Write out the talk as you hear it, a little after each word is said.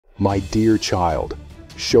My dear child,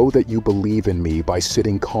 show that you believe in me by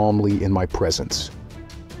sitting calmly in my presence.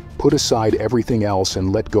 Put aside everything else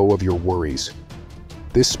and let go of your worries.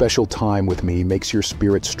 This special time with me makes your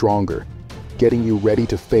spirit stronger, getting you ready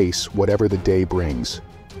to face whatever the day brings.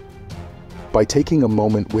 By taking a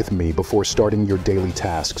moment with me before starting your daily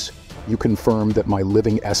tasks, you confirm that my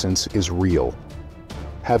living essence is real.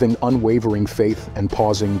 Having unwavering faith and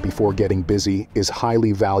pausing before getting busy is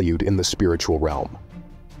highly valued in the spiritual realm.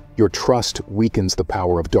 Your trust weakens the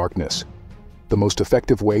power of darkness. The most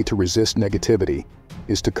effective way to resist negativity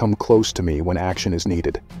is to come close to me when action is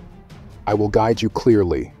needed. I will guide you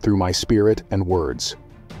clearly through my spirit and words.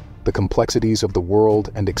 The complexities of the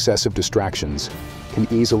world and excessive distractions can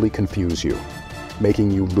easily confuse you,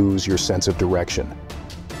 making you lose your sense of direction.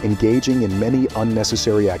 Engaging in many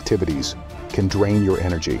unnecessary activities can drain your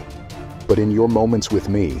energy, but in your moments with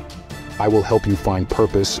me, I will help you find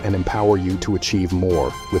purpose and empower you to achieve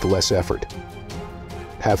more with less effort.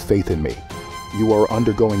 Have faith in me. You are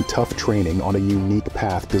undergoing tough training on a unique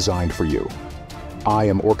path designed for you. I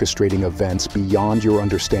am orchestrating events beyond your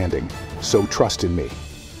understanding, so trust in me.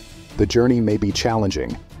 The journey may be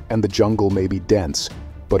challenging, and the jungle may be dense,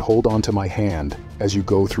 but hold on to my hand as you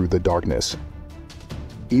go through the darkness.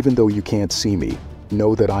 Even though you can't see me,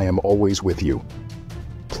 know that I am always with you.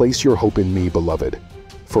 Place your hope in me, beloved,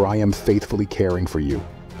 for I am faithfully caring for you.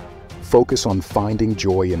 Focus on finding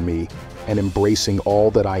joy in me and embracing all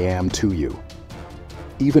that I am to you.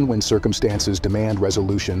 Even when circumstances demand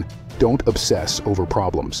resolution, don't obsess over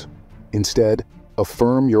problems. Instead,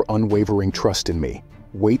 affirm your unwavering trust in me.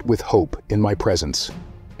 Wait with hope in my presence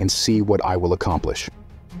and see what I will accomplish.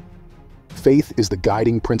 Faith is the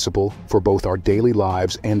guiding principle for both our daily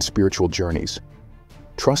lives and spiritual journeys.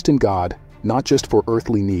 Trust in God, not just for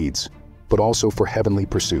earthly needs, but also for heavenly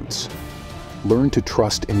pursuits. Learn to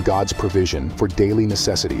trust in God's provision for daily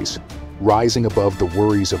necessities, rising above the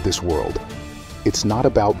worries of this world. It's not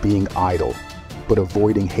about being idle, but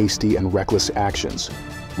avoiding hasty and reckless actions,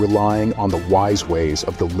 relying on the wise ways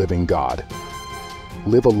of the living God.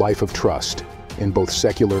 Live a life of trust in both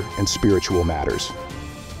secular and spiritual matters.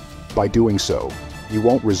 By doing so, you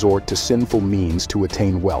won't resort to sinful means to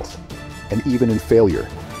attain wealth, and even in failure,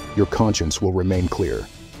 your conscience will remain clear.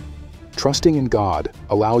 Trusting in God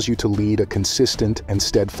allows you to lead a consistent and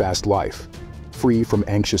steadfast life, free from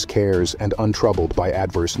anxious cares and untroubled by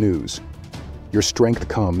adverse news. Your strength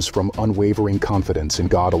comes from unwavering confidence in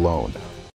God alone.